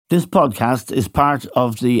This podcast is part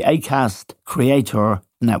of the Acast Creator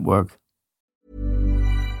Network.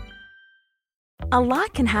 A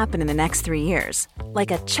lot can happen in the next 3 years.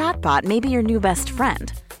 Like a chatbot may be your new best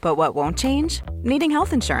friend. But what won't change? Needing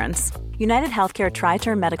health insurance. United Healthcare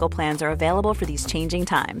Tri-Term Medical Plans are available for these changing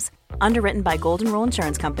times. Underwritten by Golden Rule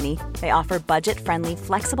Insurance Company, they offer budget-friendly,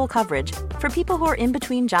 flexible coverage for people who are in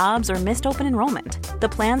between jobs or missed open enrollment. The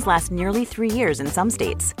plans last nearly 3 years in some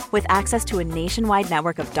states, with access to a nationwide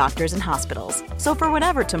network of doctors and hospitals. So for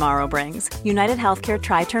whatever tomorrow brings, United Healthcare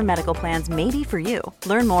Tri-Term Medical Plans may be for you.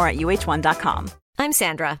 Learn more at uh1.com. I'm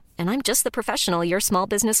Sandra, and I'm just the professional your small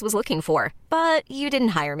business was looking for. But you didn't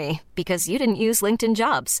hire me because you didn't use LinkedIn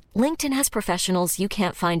Jobs. LinkedIn has professionals you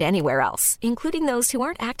can't find anywhere else, including those who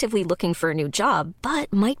aren't actively looking for a new job,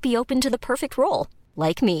 but might be open to the perfect role,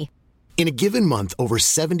 like me. In a given month, over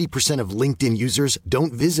 70% of LinkedIn users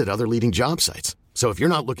don't visit other leading job sites. So if you're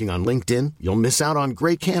not looking on LinkedIn, you'll miss out on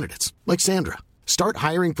great candidates like Sandra. Start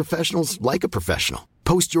hiring professionals like a professional.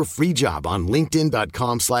 Post your free job on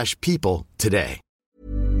linkedin.com/people today.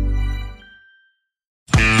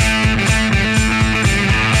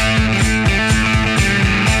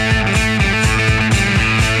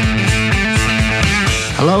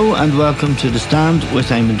 Hello and welcome to The Stand with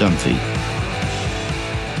Eamon Dunphy.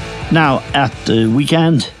 Now, at the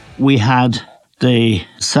weekend, we had the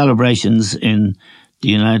celebrations in the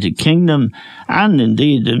United Kingdom and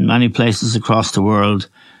indeed in many places across the world.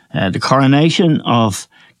 The coronation of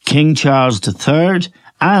King Charles III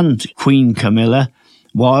and Queen Camilla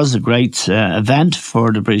was a great event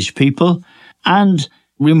for the British people, and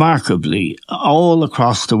remarkably, all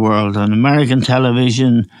across the world on American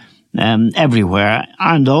television, everywhere,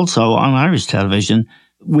 and also on Irish television,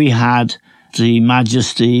 we had the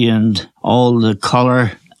majesty and all the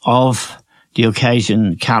colour of the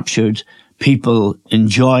occasion captured. People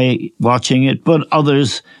enjoy watching it, but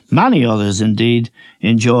others, many others indeed,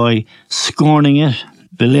 enjoy scorning it,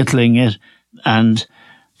 belittling it, and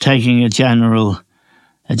taking a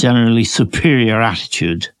generally superior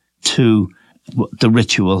attitude to the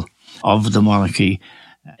ritual of the monarchy.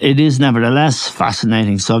 It is nevertheless a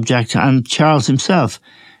fascinating subject, and Charles himself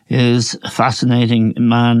is a fascinating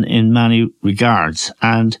man in many regards.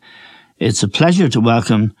 And it's a pleasure to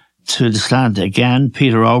welcome to the stand again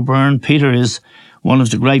Peter O'Byrne. Peter is one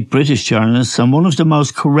of the great British journalists and one of the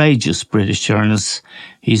most courageous British journalists.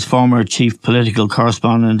 He's former chief political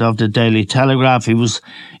correspondent of the Daily Telegraph. He was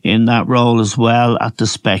in that role as well at The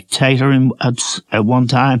Spectator at one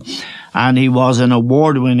time. And he was an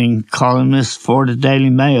award-winning columnist for the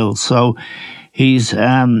Daily Mail. So he's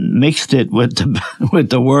mixed it with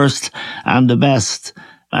the worst and the best,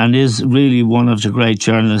 and is really one of the great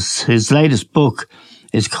journalists. His latest book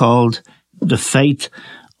is called The Faith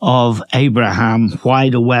of Abraham, Why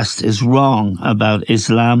the West is Wrong About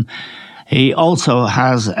Islam. He also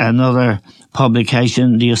has another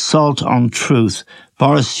publication, The Assault on Truth,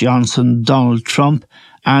 Boris Johnson, Donald Trump,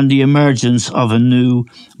 and the Emergence of a New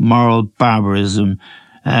Moral Barbarism.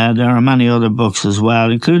 There are many other books as well,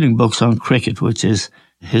 including books on cricket, which is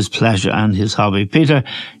his pleasure and his hobby. Peter,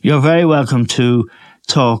 you're very welcome to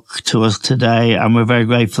talk to us today, and we're very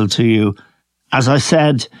grateful to you. As I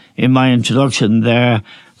said in my introduction, there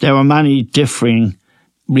were many differing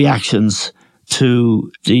reactions to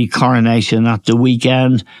the coronation at the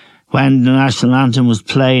weekend. When the national anthem was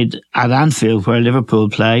played at Anfield, where Liverpool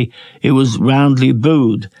play, it was roundly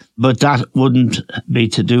booed. But that wouldn't be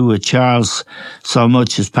to do with Charles so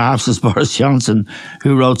much as perhaps as Boris Johnson,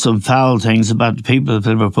 who wrote some foul things about the people of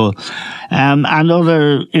Liverpool. And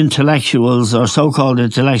other intellectuals, or so-called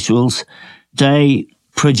intellectuals, they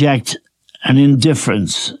project an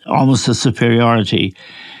indifference, almost a superiority.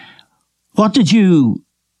 What did you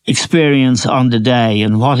experience on the day,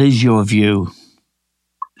 and what is your view?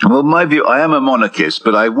 Well, my view, I am a monarchist,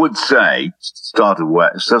 but I would say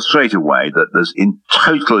straight away that there's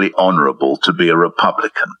totally honourable to be a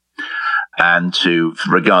Republican and to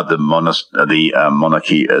regard the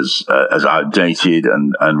monarchy as outdated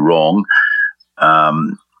and wrong.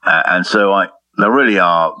 And so there really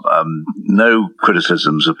are no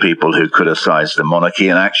criticisms of people who criticise the monarchy.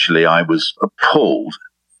 And actually, I was appalled,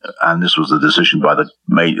 and this was a decision by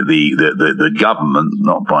the government,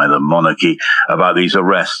 not by the monarchy, about these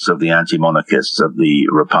arrests of the anti-monarchists, of the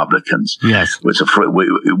Republicans. Yes.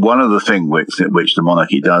 One of the things which the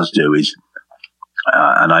monarchy does do is,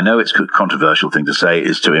 and I know it's a controversial thing to say,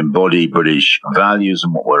 is to embody British values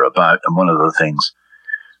and what we're about. And one of the things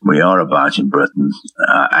we are about in Britain,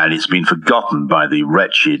 and it's been forgotten by the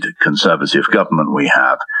wretched Conservative government we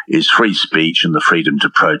have, is free speech and the freedom to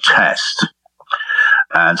protest.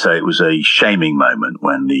 And so it was a shaming moment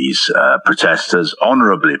when these protesters,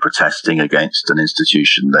 honourably protesting against an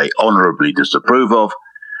institution they honourably disapprove of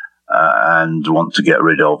and want to get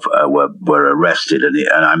rid of, were arrested.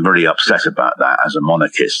 And I'm really upset about that as a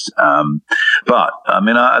monarchist. But, I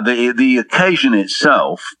mean, the occasion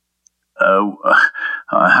itself, I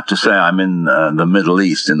have to say I'm in the Middle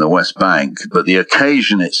East, in the West Bank, but the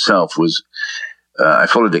occasion itself was, I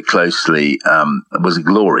followed it closely, was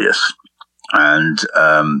glorious. And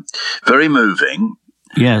very moving,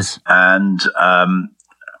 yes, and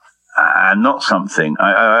not something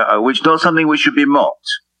which should be mocked,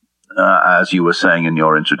 as you were saying in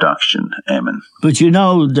your introduction, Eamon. But you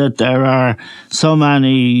know that there are so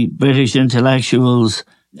many British intellectuals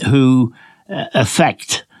who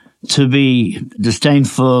affect to be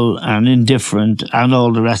disdainful and indifferent and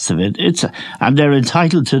all the rest of it. And they're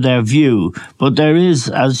entitled to their view. But there is,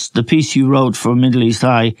 as the piece you wrote for Middle East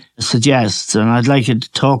Eye suggests, and I'd like you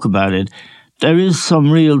to talk about it, there is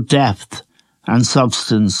some real depth and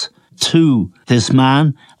substance to this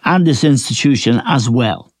man and this institution as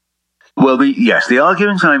well. Well, the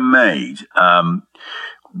argument I made,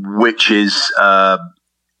 which is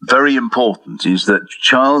very important, is that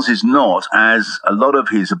Charles is not, as a lot of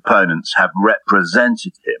his opponents have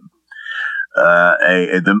represented him,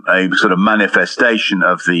 a sort of manifestation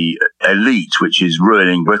of the elite which is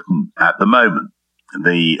ruling Britain at the moment.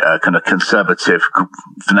 The kind of conservative,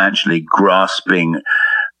 financially grasping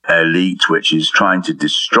elite which is trying to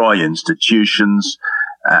destroy institutions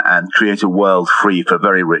and create a world free for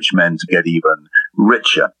very rich men to get even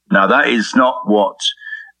richer. Now, that is not what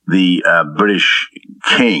the British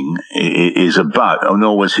king is about,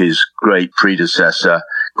 nor was his great predecessor,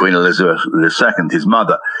 Queen Elizabeth II, his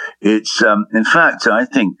mother. It's, in fact, I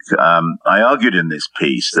think, I argued in this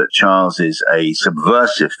piece that Charles is a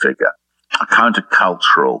subversive figure, a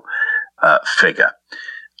countercultural figure.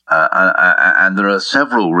 And there are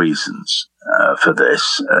several reasons for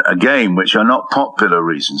this, again, which are not popular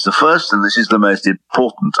reasons. The first, and this is the most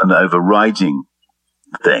important and overriding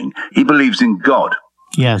thing, he believes in God.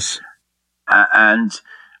 Yes. And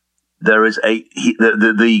there is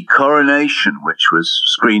the coronation, which was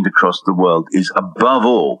screened across the world, is above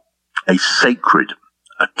all a sacred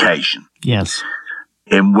occasion. Yes.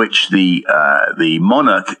 In which the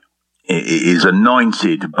monarch is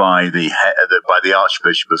anointed by the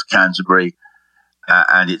Archbishop of Canterbury,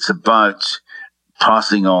 and it's about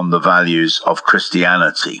passing on the values of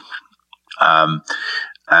Christianity,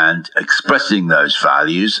 and expressing those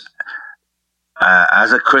values.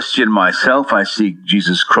 As a Christian myself, I see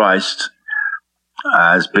Jesus Christ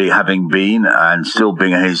as having been and still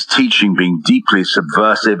being, his teaching being deeply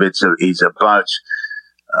subversive. It's about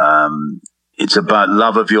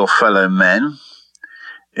love of your fellow men.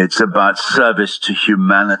 It's about service to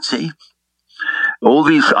humanity. All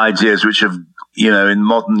these ideas which have, in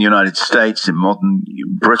modern United States, in modern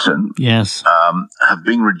Britain, yes, have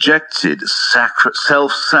been rejected.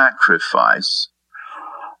 Self-sacrifice,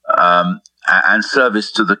 and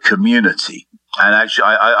service to the community. And actually,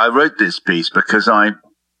 I wrote this piece because I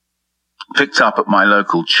picked up at my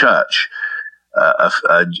local church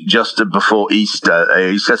just before Easter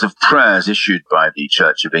a set of prayers issued by the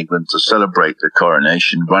Church of England to celebrate the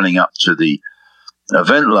coronation, running up to the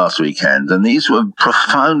event last weekend. And these were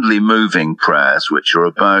profoundly moving prayers, which are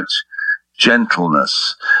about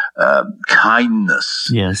gentleness, kindness,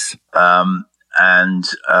 yes, and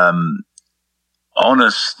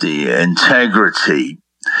honesty, integrity,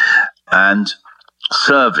 and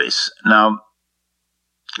service. Now,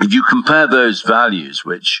 if you compare those values,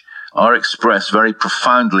 which are expressed very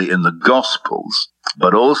profoundly in the Gospels,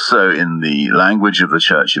 but also in the language of the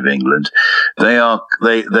Church of England, they are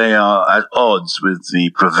at odds with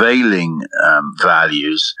the prevailing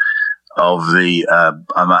values of the.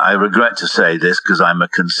 I regret to say this because I'm a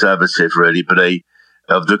conservative, really, but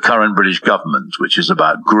of the current British government, which is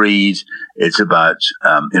about greed. It's about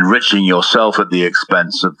enriching yourself at the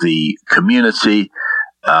expense of the community,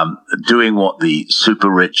 doing what the super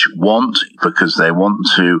rich want because they want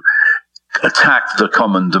to attack the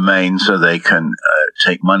common domain so they can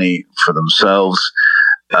take money for themselves,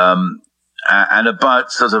 and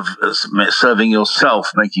about sort of serving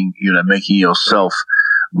yourself, making yourself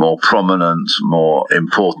more prominent, more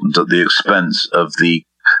important at the expense of the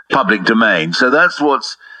public domain. So that's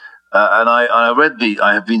what's, and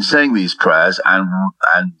I have been saying these prayers and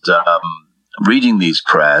reading these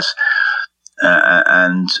prayers,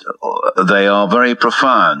 and they are very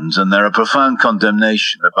profound, and they're a profound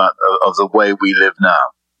condemnation of the way we live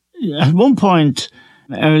now. At one point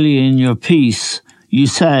early in your piece, you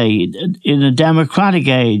say, in a democratic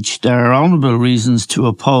age, there are honourable reasons to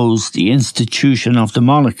oppose the institution of the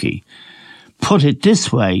monarchy. Put it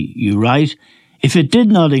this way, you write, if it did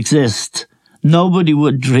not exist, nobody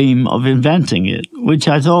would dream of inventing it, which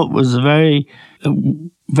I thought was a very,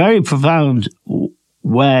 very profound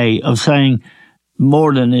way of saying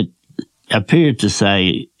more than it appeared to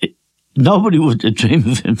say. Nobody would dream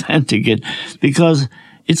of inventing it because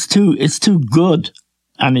it's too good,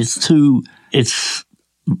 and its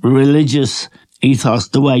religious ethos,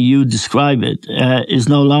 the way you describe it, is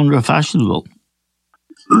no longer fashionable.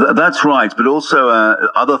 That's right, but also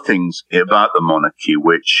other things about the monarchy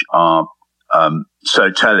which are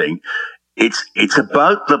so telling. It's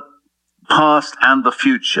about the past and the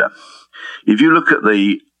future. If you look at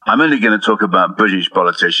I'm only going to talk about British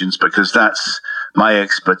politicians because that's my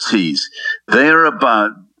expertise. They're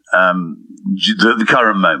about the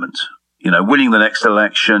current moment, winning the next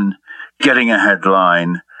election, getting a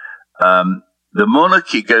headline. The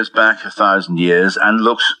monarchy goes back 1,000 years and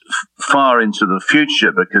looks far into the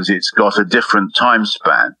future because it's got a different time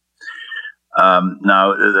span.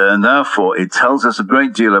 Now, and therefore, it tells us a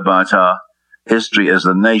great deal about our history as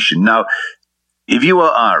a nation. Now, if you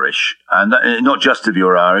are Irish, and not just if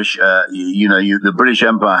you're Irish, the British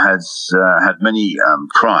Empire has had many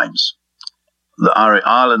crimes.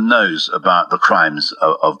 Ireland knows about the crimes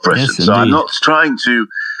of Britain. Yes, so I'm not trying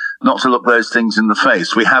not to look those things in the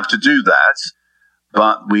face. We have to do that.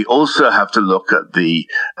 But we also have to look at the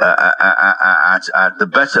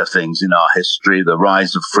better things in our history: the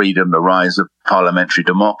rise of freedom, the rise of parliamentary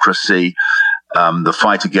democracy, the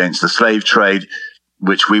fight against the slave trade,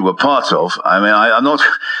 which we were part of. I mean, I'm not,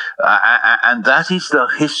 and that is the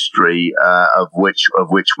history of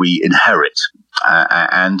which we inherit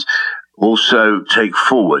and also take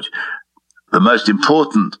forward. The most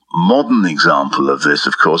important modern example of this,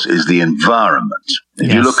 of course, is the environment.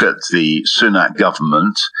 If you look at the Sunak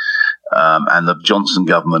government and the Johnson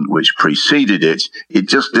government, which preceded it, it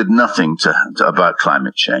just did nothing about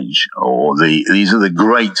climate change these are the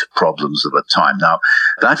great problems of the time. Now,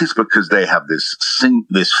 that is because they have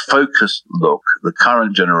this focused look, the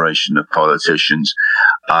current generation of politicians,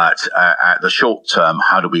 at the short term.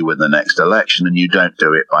 How do we win the next election? And you don't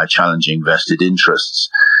do it by challenging vested interests.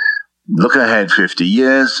 Look ahead 50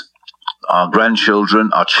 years, our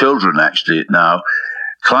grandchildren, our children actually now,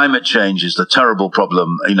 climate change is the terrible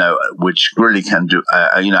problem, which really can do,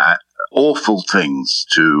 awful things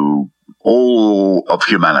to all of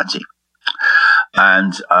humanity.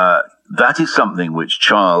 And that is something which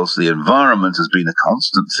Charles, the environment, has been a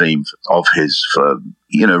constant theme of his for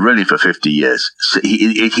 50 years.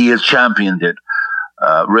 He has championed it.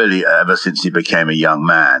 Really, ever since he became a young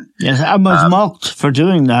man. Yes, I was mocked for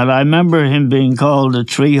doing that. I remember him being called a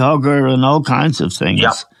tree hugger and all kinds of things.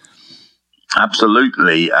 Yeah,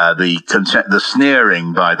 absolutely. The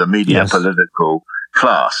sneering by the media political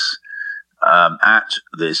class at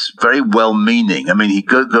this very well-meaning. I mean,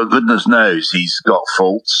 goodness knows he's got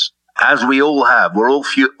faults, as we all have. We're all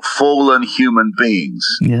fallen human beings.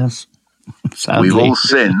 Yes, sadly. We've all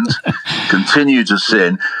sinned, continue to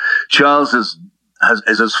sin. Charles is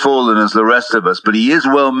as fallen as the rest of us, but he is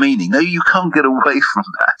well-meaning. No, you can't get away from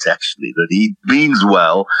that, actually, that he means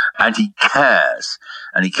well and he cares.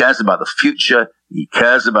 And he cares about the future. He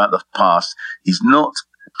cares about the past. He's not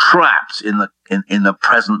trapped in the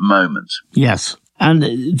present moment. Yes. And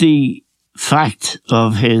the fact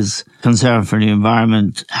of his concern for the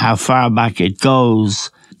environment, how far back it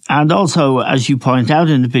goes, and also, as you point out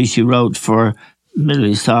in the piece you wrote for Middle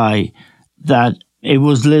East Eye, that it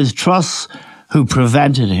was Liz Truss who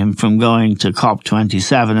prevented him from going to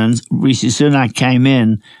COP27. And Rishi Sunak came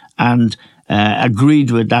in and agreed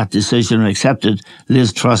with that decision, or accepted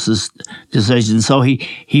Liz Truss's decision. So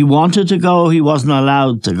he wanted to go, he wasn't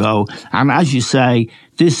allowed to go. And as you say,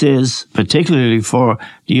 this is, particularly for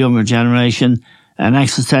the younger generation, an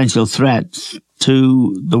existential threat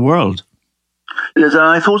to the world. Yes, and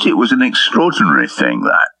I thought it was an extraordinary thing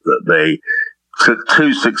that they took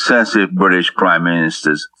two successive British prime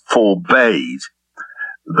ministers forbade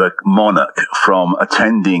the monarch from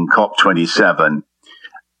attending COP27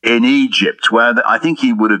 in Egypt, where I think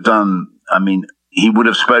he would have done, he would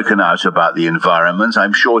have spoken out about the environment.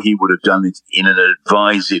 I'm sure he would have done it in an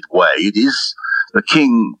advised way. It is the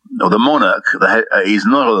king or the monarch is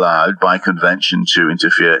not allowed by convention to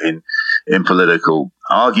interfere in political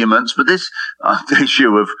arguments. But this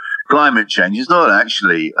issue of climate change is not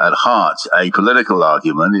actually at heart a political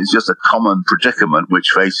argument. It's just a common predicament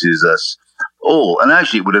which faces us all. And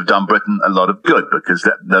actually it would have done Britain a lot of good, because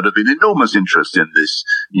there would have been enormous interest in this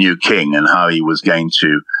new king and how he was going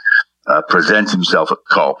to present himself at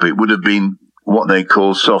COP. It would have been what they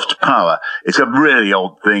call soft power. It's a really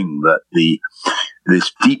odd thing that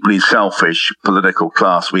this deeply selfish political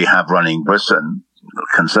class we have running Britain,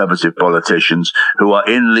 conservative politicians who are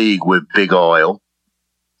in league with big oil,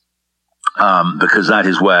 because that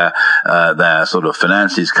is where their sort of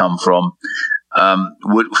finances come from,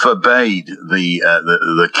 forbade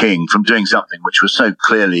the king from doing something which was so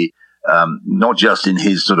clearly not just in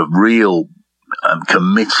his sort of real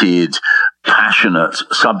committed, passionate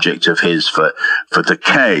subject of his for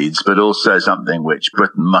decades, but also something which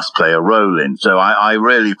Britain must play a role in. So I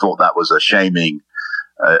really thought that was a shaming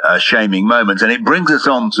moment. And it brings us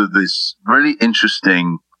on to this really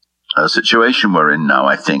interesting situation we're in now,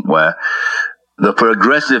 I think, where the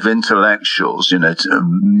progressive intellectuals, you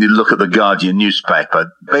look at the Guardian newspaper,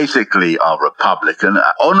 basically are Republican,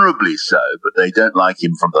 honorably so, but they don't like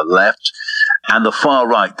him from the left. And the far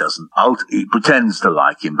right doesn't. It pretends to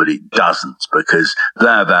like him, but it doesn't, because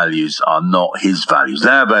their values are not his values.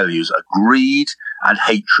 Their values are greed and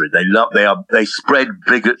hatred. They spread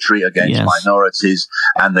bigotry against minorities,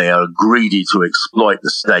 and they are greedy to exploit the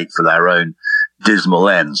state for their own dismal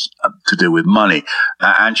ends to do with money.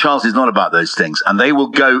 And Charles is not about those things. And they will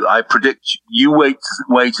go, I predict, you wait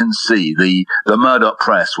and see. The Murdoch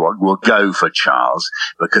press will go for Charles,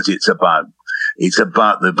 because it's about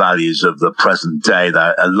the values of the present day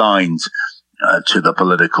that are aligned to the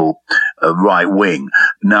political right wing.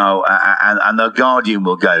 Now, and the Guardian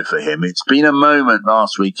will go for him. It's been a moment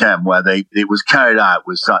last weekend where it was carried out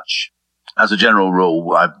with such, as a general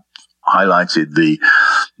rule, I've highlighted the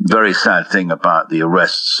very sad thing about the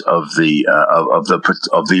arrests of the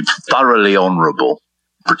thoroughly honourable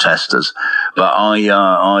protesters, but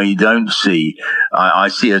I don't see. I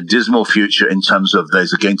see a dismal future in terms of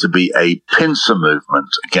there's going to be a pincer movement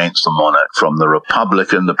against the monarch from the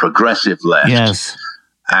Republican, the progressive left,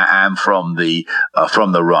 and from the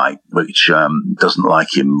right, which doesn't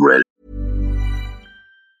like him really.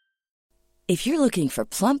 If you're looking for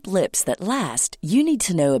plump lips that last, you need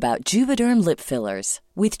to know about Juvederm lip fillers.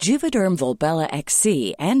 With Juvederm Volbella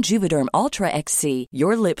XC and Juvederm Ultra XC,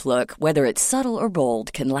 your lip look, whether it's subtle or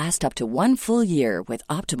bold, can last up to 1 full year with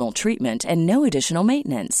optimal treatment and no additional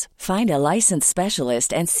maintenance. Find a licensed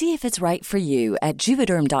specialist and see if it's right for you at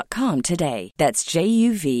Juvederm.com today. That's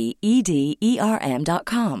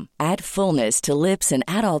JUVEDERM.com. Add fullness to lips in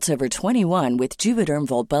adults over 21 with Juvederm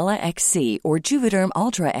Volbella XC or Juvederm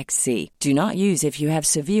Ultra XC. Do not use if you have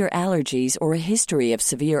severe allergies or a history of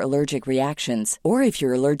severe allergic reactions, or if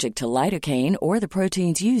you're allergic to lidocaine or the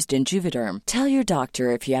proteins used in Juvederm. Tell your doctor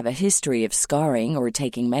if you have a history of scarring or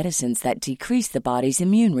taking medicines that decrease the body's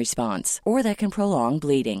immune response or that can prolong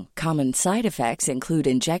bleeding. Common side effects include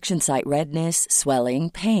injection site redness, swelling,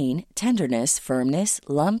 pain, tenderness, firmness,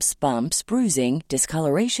 lumps, bumps, bruising,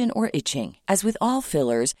 discoloration, or itching. As with all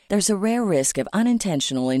fillers, there's a rare risk of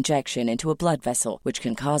unintentional injection into a blood vessel, which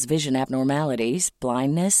can cause vision abnormalities,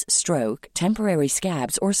 blindness, stroke, temporary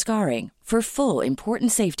scabs, or scarring. For full,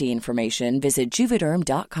 important safety information, visit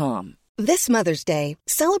Juvederm.com. This Mother's Day,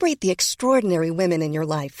 celebrate the extraordinary women in your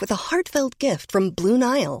life with a heartfelt gift from Blue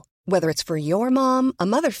Nile. Whether it's for your mom, a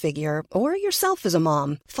mother figure, or yourself as a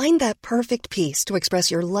mom, find that perfect piece to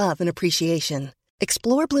express your love and appreciation.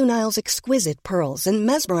 Explore Blue Nile's exquisite pearls and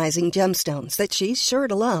mesmerizing gemstones that she's sure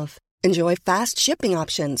to love. Enjoy fast shipping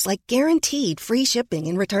options like guaranteed free shipping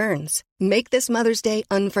and returns. Make this Mother's Day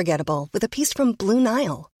unforgettable with a piece from Blue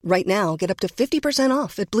Nile. Right now, get up to 50%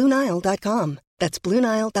 off at BlueNile.com. That's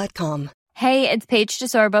BlueNile.com. Hey, it's Paige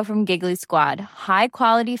DeSorbo from Giggly Squad. High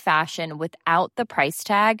quality fashion without the price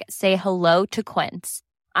tag. Say hello to Quince.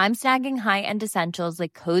 I'm snagging high-end essentials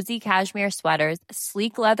like cozy cashmere sweaters,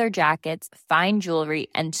 sleek leather jackets, fine jewelry,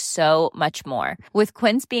 and so much more. With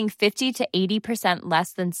Quince being 50 to 80%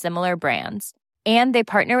 less than similar brands. And they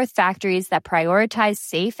partner with factories that prioritize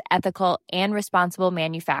safe, ethical, and responsible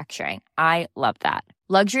manufacturing. I love that.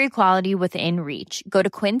 Luxury quality within reach. Go to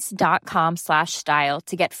quince.com/style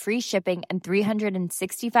to get free shipping and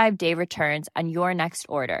 365-day returns on your next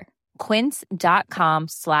order.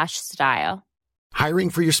 Quince.com/style. Hiring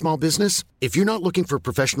for your small business? If you're not looking for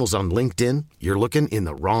professionals on LinkedIn, you're looking in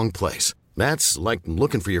the wrong place. That's like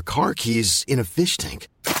looking for your car keys in a fish tank.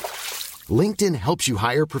 LinkedIn helps you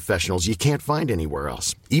hire professionals you can't find anywhere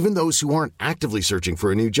else, even those who aren't actively searching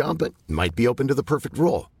for a new job but might be open to the perfect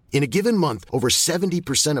role. In a given month, over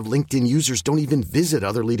 70% of LinkedIn users don't even visit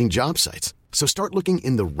other leading job sites. So start looking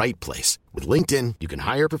in the right place. With LinkedIn, you can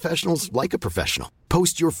hire professionals like a professional.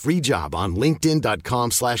 Post your free job on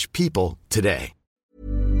linkedin.com/people today.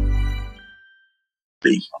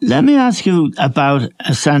 Let me ask you about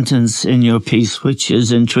a sentence in your piece which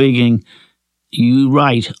is intriguing. You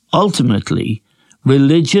write, ultimately,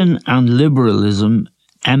 religion and liberalism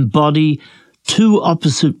embody two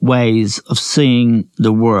opposite ways of seeing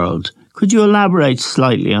the world. Could you elaborate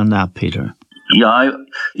slightly on that, Peter?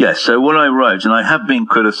 So what I wrote, and I have been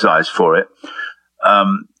criticised for it,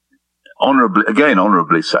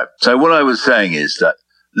 honourably so. So what I was saying is that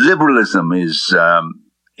liberalism is,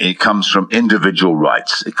 it comes from individual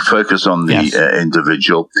rights. It focuses on the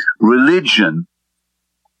individual. Religion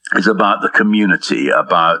is about the community,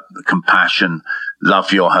 about the compassion, love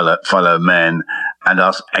for your fellow men, and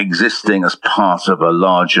us existing as part of a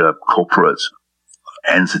larger corporate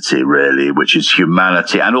entity, really, which is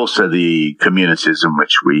humanity, and also the communities in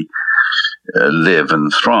which we live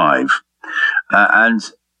and thrive.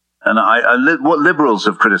 What liberals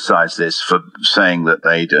have criticised this for saying that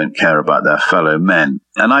they don't care about their fellow men,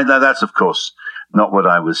 and that's of course not what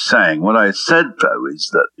I was saying. What I said, though, is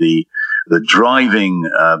that the driving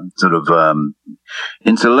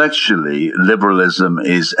intellectually, liberalism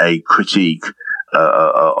is a critique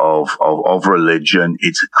of religion.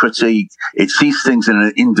 It's a critique. It sees things in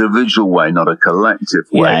an individual way, not a collective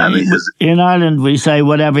way. Yeah, in Ireland, we say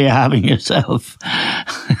whatever you're having yourself.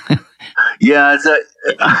 Yeah, the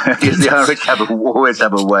Irish always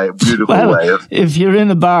have a beautiful way of. If you're in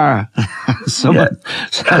a bar, someone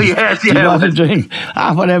says, you want to drink,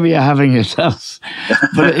 whatever you're having yourself.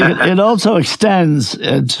 But it also extends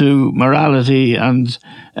to morality and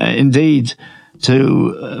indeed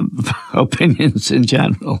to opinions in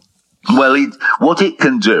general. Well, what it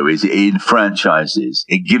can do is it enfranchises,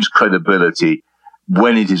 it gives credibility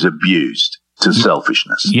when it is abused to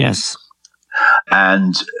selfishness. Yes.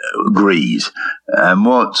 And greed. And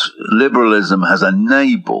what liberalism has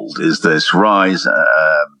enabled is this rise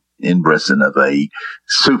in Britain of a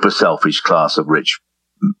super selfish class of rich,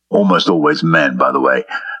 almost always men, by the way,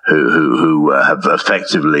 who have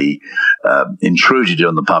effectively intruded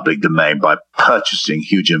on the public domain by purchasing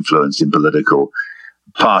huge influence in political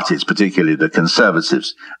parties, particularly the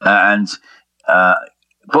Conservatives. And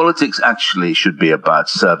politics actually should be about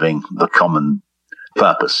serving the common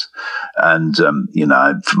purpose. And, I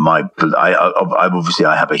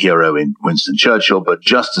have a hero in Winston Churchill, but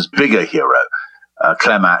just as big a hero,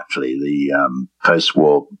 Clem Attlee, the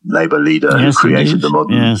post-war Labour leader who created the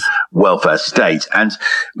modern welfare state. And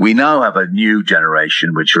we now have a new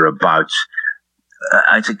generation which are about,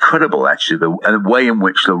 it's incredible actually, the way in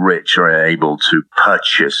which the rich are able to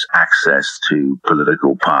purchase access to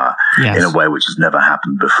political power in a way which has never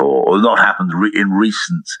happened before, or not happened in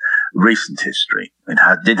recent history. It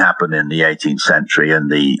did happen in the 18th century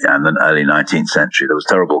and the early 19th century. There was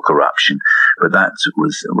terrible corruption, but that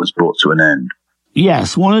was brought to an end.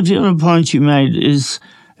 Yes, one of the other points you made is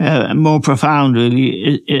more profound,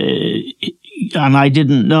 really, and I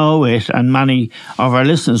didn't know it, and many of our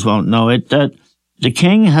listeners won't know it, that the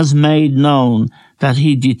King has made known that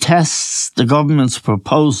he detests the government's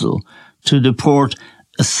proposal to deport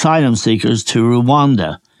asylum seekers to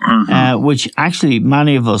Rwanda, which actually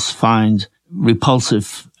many of us find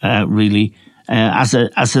repulsive, really,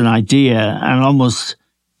 as an idea, and almost,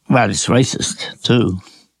 it's racist too.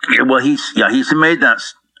 Well, he's made that.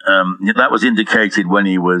 That was indicated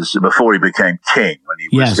before he became king, when he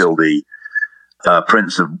was still the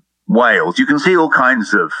Prince of Wales. You can see all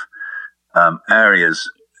kinds of areas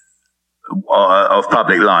of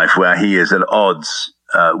public life where he is at odds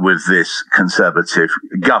with this conservative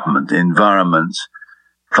government. Environment,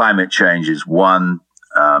 climate change is one.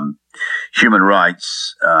 Human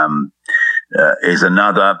rights is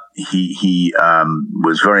another. He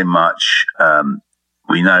was very much.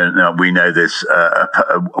 We know this,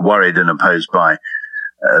 worried and opposed by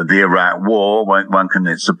the Iraq War. One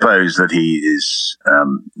can suppose that he is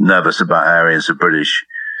nervous about areas of British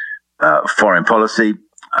foreign policy,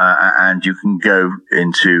 and you can go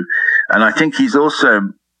into, and I think he's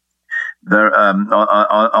also there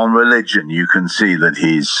on religion. You can see that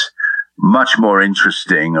he's much more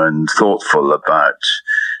interesting and thoughtful about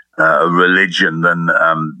religion than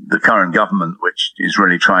the current government, which is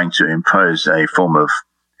really trying to impose a form of,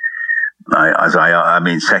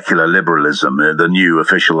 secular liberalism, the new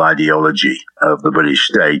official ideology of the British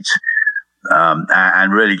state.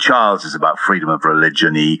 And really, Charles is about freedom of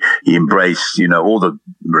religion. He embraced, all the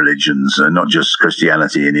religions, not just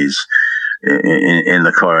Christianity in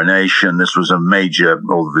the coronation. This was a major,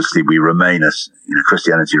 obviously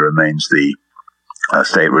Christianity remains the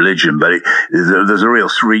state religion, but there's a real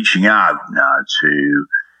reaching out now to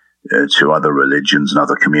other religions and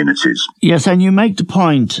other communities. Yes, and you make the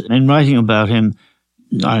point in writing about him,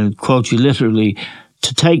 I'll quote you literally,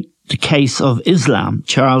 to take the case of Islam.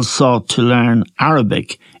 Charles sought to learn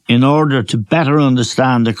Arabic in order to better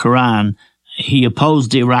understand the Quran. He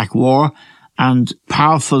opposed the Iraq War and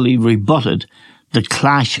powerfully rebutted the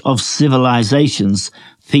clash of civilizations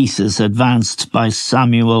thesis advanced by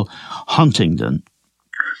Samuel Huntington.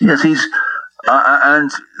 Yes,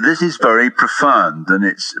 and this is very profound and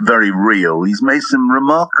it's very real. He's made some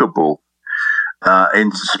remarkable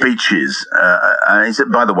in speeches, and he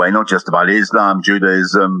said, by the way, not just about Islam,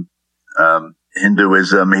 Judaism,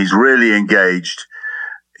 Hinduism. He's really engaged.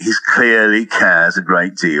 He clearly cares a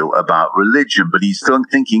great deal about religion, but he's still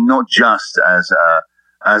thinking not just as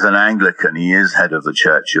an Anglican. He is head of the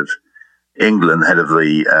Church of England, head of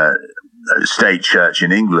the state church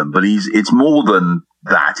in England, but it's more than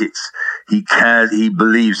that. He cares. He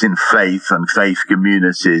believes in faith and faith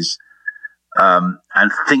communities, and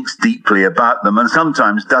thinks deeply about them, and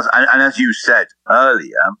sometimes does. And as you said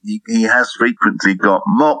earlier, he has frequently got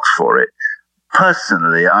mocked for it.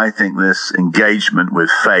 Personally, I think this engagement with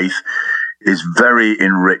faith is very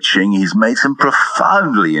enriching. He's made some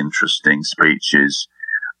profoundly interesting speeches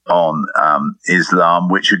on Islam,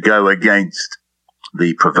 which go against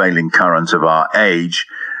the prevailing current of our age,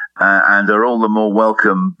 and are all the more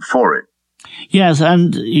welcome for it. Yes,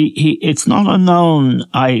 and it's not unknown,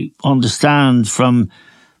 I understand, from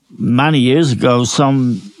many years ago,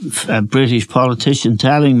 some British politician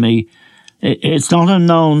telling me it's not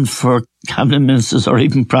unknown for cabinet ministers or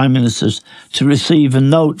even prime ministers to receive a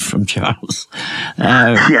note from Charles,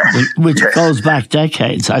 which goes back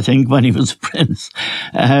decades, I think, when he was a prince.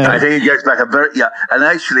 I think it goes back and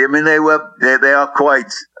actually, I mean, they are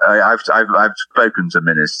quite. I've spoken to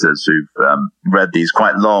ministers who've read these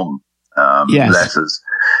quite long letters,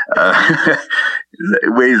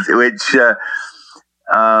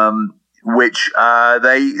 which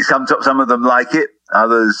they some of them like it.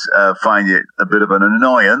 Others find it a bit of an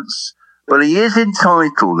annoyance, but he is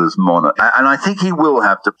entitled as monarch, and I think he will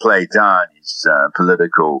have to play down his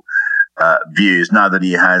political views now that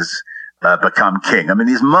he has become king. I mean,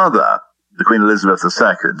 his mother, the Queen Elizabeth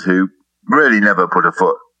II, who really never put a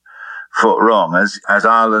foot wrong, as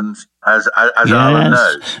Ireland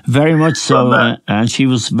knows, very much so, and she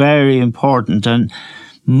was very important and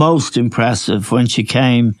most impressive when she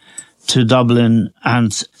came to Dublin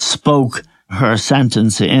and spoke her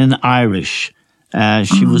sentence in Irish.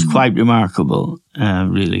 She was quite remarkable,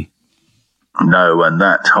 really. No, and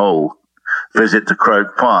that whole visit to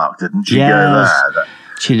Croke Park, didn't she go there?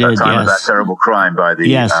 She did, that time of that terrible crime by the...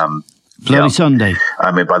 Bloody Sunday.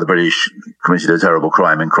 I mean, by the British committed a terrible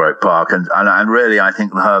crime in Croke Park. And really, I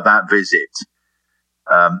think that visit,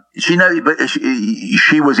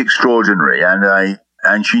 she was extraordinary.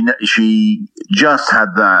 And she just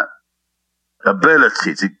had that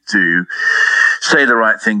ability to say the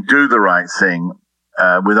right thing, do the right thing,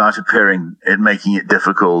 without making it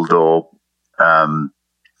difficult or,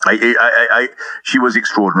 she was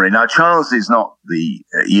extraordinary. Now, Charles is not he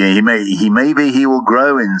will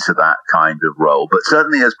grow into that kind of role, but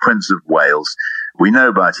certainly as Prince of Wales, we know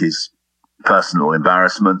about his personal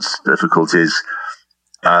embarrassments, difficulties,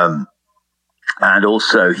 and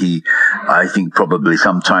also I think probably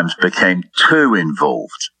sometimes became too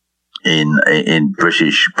involved in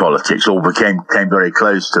British politics, or came very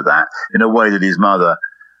close to that in a way that his mother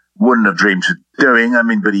wouldn't have dreamed of doing. I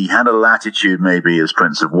mean, but he had a latitude maybe as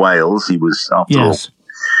Prince of Wales. He was, after all,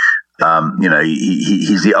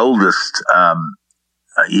 he's the oldest.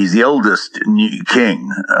 He's the oldest new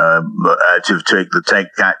king to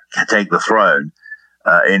take the throne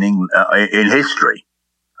in England, in history,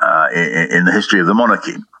 in the history of the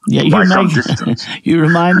monarchy. Yeah, by some distance. You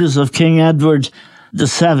remind us of King Edward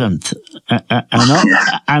VII,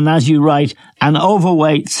 and as you write, an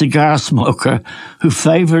overweight cigar smoker who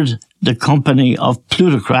favoured the company of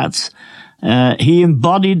plutocrats. He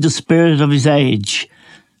embodied the spirit of his age.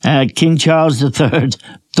 King Charles III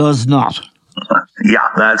does not. Yeah,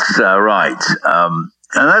 that's right. And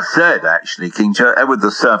that said, actually, King Edward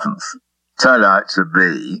VII turned out to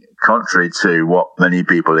be, contrary to what many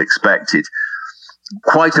people expected,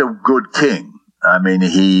 quite a good king. I mean,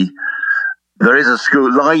 there is a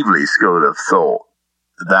lively school of thought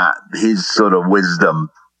that his sort of wisdom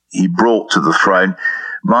he brought to the throne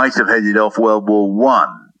might have headed off World War I,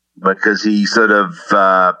 because he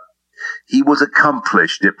was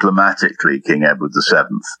accomplished diplomatically, King Edward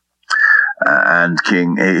VII, and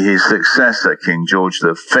his successor, King George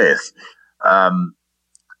V.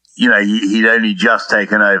 He'd only just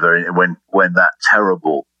taken over when that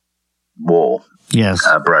terrible war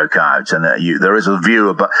broke out, and there is a view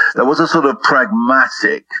about there was a sort of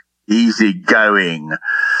pragmatic, easygoing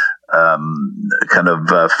kind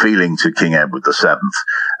of feeling to King Edward VII,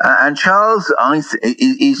 and Charles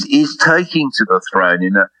is taking to the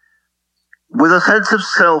throne with a sense of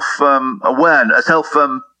self-awareness,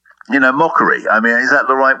 mockery. I mean, is that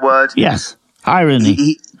the right word? Yes.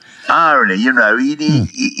 Irony. Irony,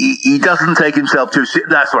 he doesn't take himself too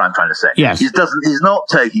seriously. That's what I'm trying to say. Yes. He's not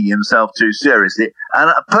taking himself too seriously.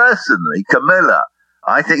 And personally, Camilla,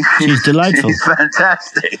 I think she's delightful. She's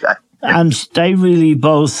fantastic. And they really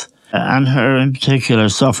both, and her in particular,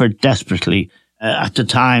 suffered desperately at the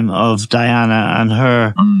time of Diana and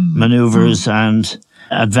her manoeuvres and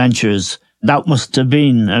adventures. That must have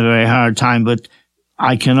been a very hard time, but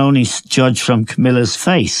I can only judge from Camilla's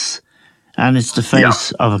face. And it's the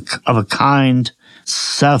face of a kind,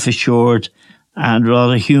 self-assured, and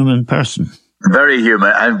rather human person. Very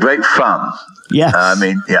human and great fun. Yes.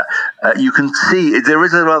 You can see there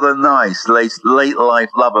is a rather nice late life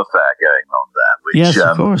love affair going on there. Which, yes,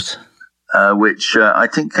 of course. Which I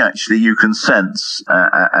think actually you can sense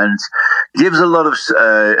and gives a lot of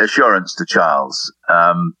assurance to Charles.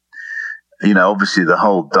 Obviously the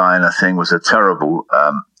whole Diana thing was a terrible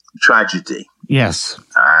tragedy. Yes.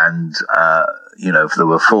 And, there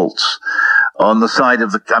were faults on the side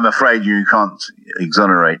of I'm afraid you can't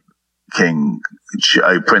exonerate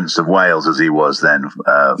Prince of Wales as he was then.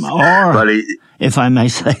 If I may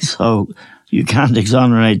say so, you can't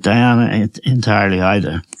exonerate Diana entirely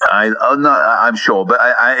either. I'm sure, but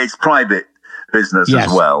it's private business as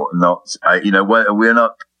well. Not, we're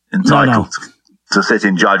not entitled to sit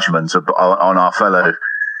in judgment on our fellow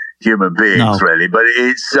human beings, really. But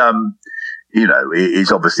it's,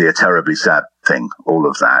 it's obviously a terribly sad thing, all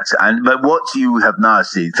of that. But what you have now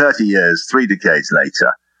seen, 30 years, 3 decades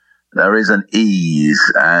later, there is an ease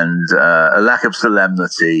and a lack of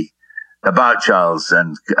solemnity about Charles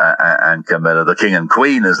and Camilla, the king and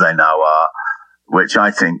queen as they now are, which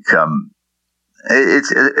I think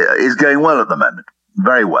is going well at the moment.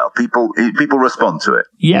 Very well. People respond to it.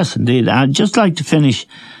 Yes, indeed. I'd just like to finish,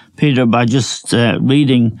 Peter, by just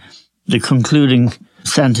reading the concluding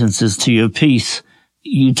sentences to your piece.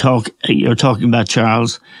 You're talking about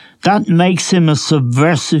Charles. That makes him a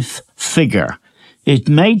subversive figure. It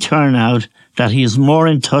may turn out that he is more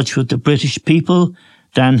in touch with the British people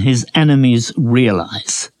than his enemies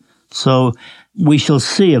realize. So we shall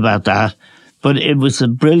see about that. But it was a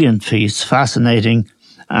brilliant piece, fascinating,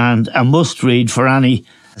 and a must-read for any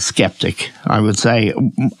skeptic, I would say,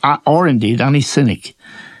 or indeed any cynic.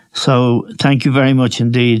 So thank you very much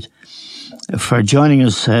indeed for joining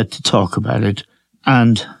us to talk about it.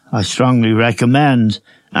 And I strongly recommend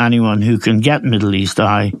anyone who can get Middle East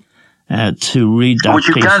Eye to read that Which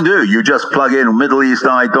you piece. can do. You just plug in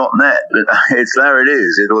middleeasteye.net. It's there it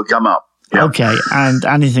is. It'll come up. Yeah. Okay. And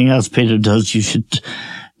anything else Peter does, you should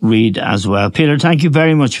read as well. Peter, thank you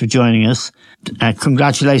very much for joining us.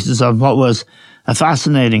 Congratulations on what was a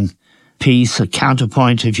fascinating piece, a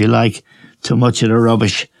counterpoint, if you like, to much of the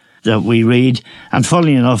rubbish that we read. And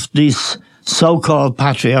funnily enough, these so-called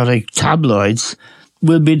patriotic tabloids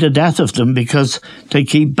will be the death of them because they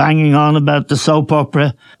keep banging on about the soap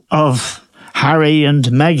opera of Harry and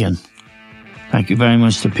Meghan. Thank you very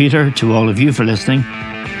much to Peter, to all of you for listening.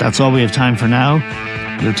 That's all we have time for now.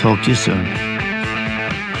 We'll talk to you soon.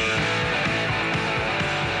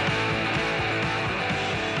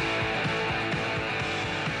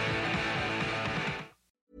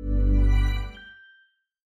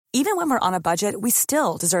 Even when we're on a budget, we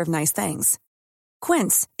still deserve nice things.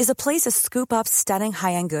 Quince is a place to scoop up stunning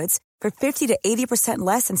high-end goods for 50 to 80%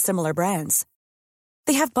 less than similar brands.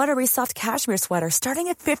 They have buttery soft cashmere sweaters starting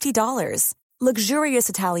at $50, luxurious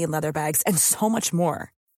Italian leather bags, and so much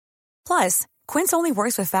more. Plus, Quince only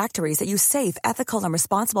works with factories that use safe, ethical, and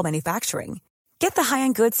responsible manufacturing. Get the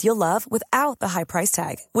high-end goods you'll love without the high price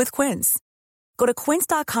tag with Quince. Go to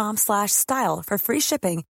quince.com/style for free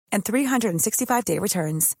shipping and 365-day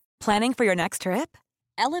returns. Planning for your next trip?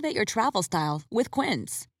 Elevate your travel style with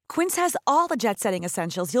Quince. Quince has all the jet-setting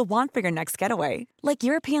essentials you'll want for your next getaway, like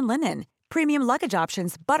European linen, premium luggage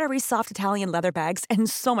options, buttery soft Italian leather bags, and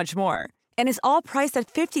so much more. And is all priced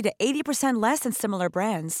at 50 to 80% less than similar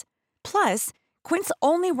brands. Plus, Quince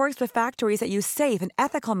only works with factories that use safe and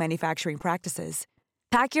ethical manufacturing practices.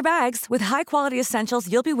 Pack your bags with high-quality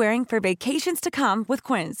essentials you'll be wearing for vacations to come with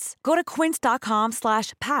Quince. Go to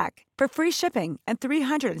quince.com/pack for free shipping and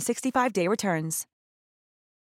 365-day returns.